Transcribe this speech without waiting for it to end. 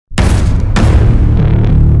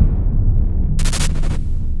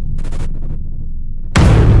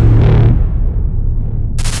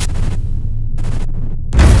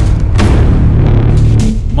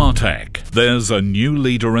There's a new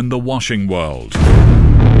leader in the washing world.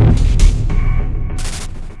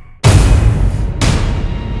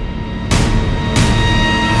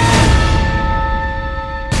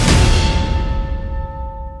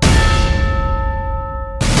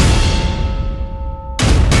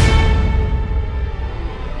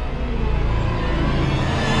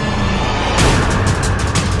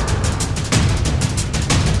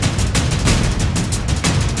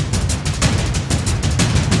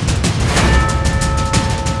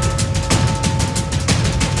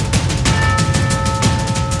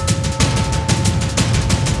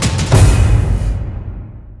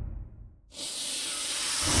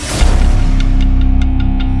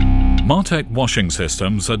 Matec washing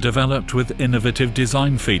systems are developed with innovative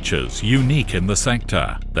design features unique in the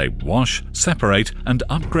sector. They wash, separate and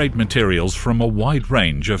upgrade materials from a wide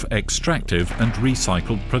range of extractive and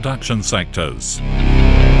recycled production sectors.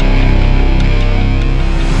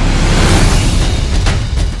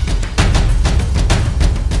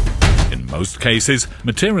 In most cases,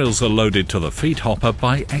 materials are loaded to the feed hopper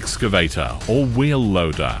by excavator or wheel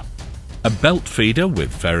loader. A belt feeder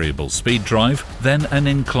with variable speed drive, then an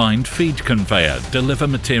inclined feed conveyor deliver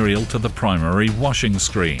material to the primary washing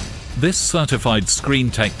screen. This certified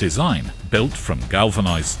screen tech design, built from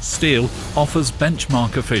galvanized steel, offers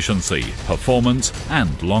benchmark efficiency, performance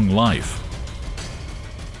and long life.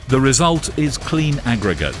 The result is clean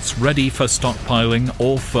aggregates ready for stockpiling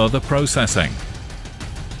or further processing,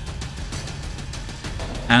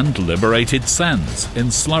 and liberated sands in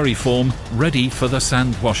slurry form ready for the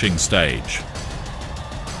sand washing stage.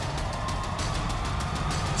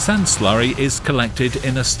 Sand slurry is collected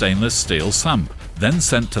in a stainless steel sump, then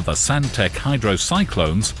sent to the Matec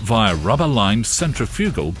hydrocyclones via rubber-lined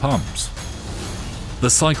centrifugal pumps. The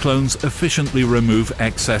cyclones efficiently remove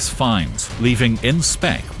excess fines, leaving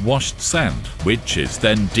in-spec washed sand, which is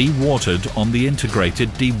then dewatered on the integrated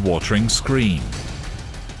dewatering screen.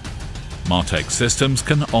 Matec systems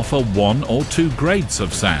can offer 1 or 2 grades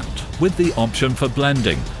of sand, with the option for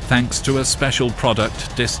blending, thanks to a special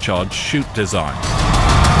product discharge chute design.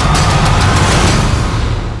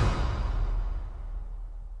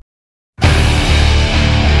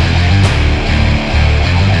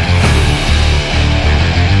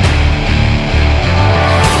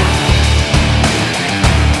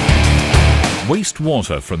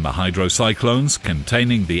 Wastewater from the hydrocyclones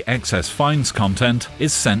containing the excess fines content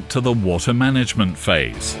is sent to the water management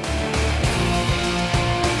phase.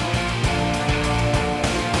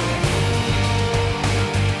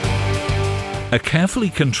 A carefully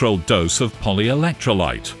controlled dose of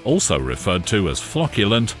polyelectrolyte, also referred to as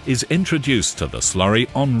flocculant, is introduced to the slurry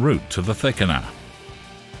en route to the thickener.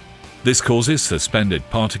 This causes suspended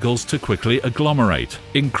particles to quickly agglomerate,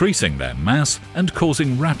 increasing their mass and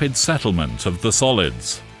causing rapid settlement of the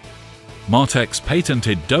solids. Matec's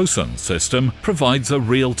patented Docent system provides a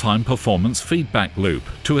real-time performance feedback loop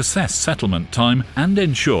to assess settlement time and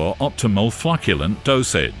ensure optimal flocculant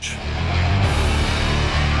dosage.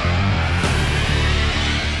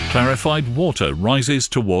 Clarified water rises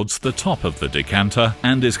towards the top of the decanter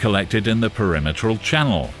and is collected in the perimetral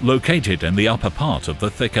channel, located in the upper part of the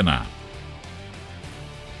thickener.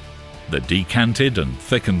 The decanted and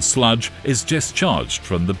thickened sludge is discharged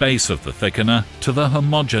from the base of the thickener to the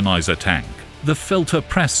homogenizer tank. The filter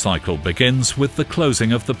press cycle begins with the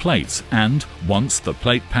closing of the plates and, once the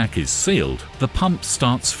plate pack is sealed, the pump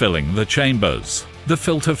starts filling the chambers. The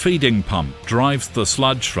filter feeding pump drives the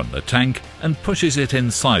sludge from the tank and pushes it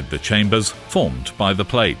inside the chambers formed by the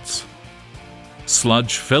plates.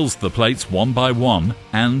 Sludge fills the plates one by one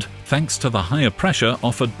and, thanks to the higher pressure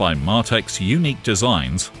offered by Matec's unique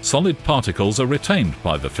designs, solid particles are retained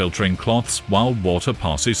by the filtering cloths while water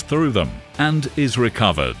passes through them and is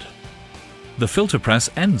recovered. The filter press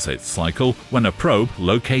ends its cycle when a probe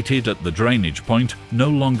located at the drainage point no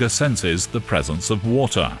longer senses the presence of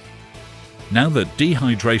water. Now that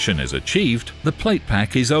dehydration is achieved, the plate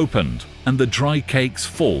pack is opened and the dry cakes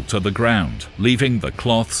fall to the ground, leaving the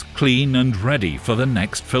cloths clean and ready for the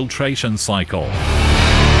next filtration cycle.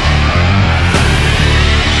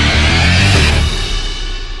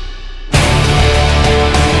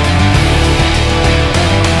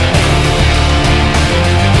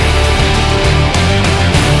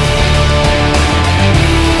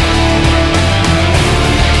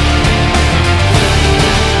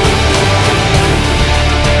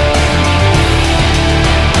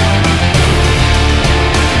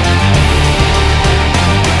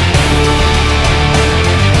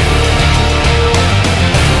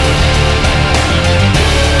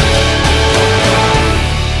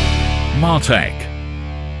 Matec.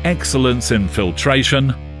 Excellence in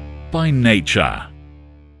filtration by nature.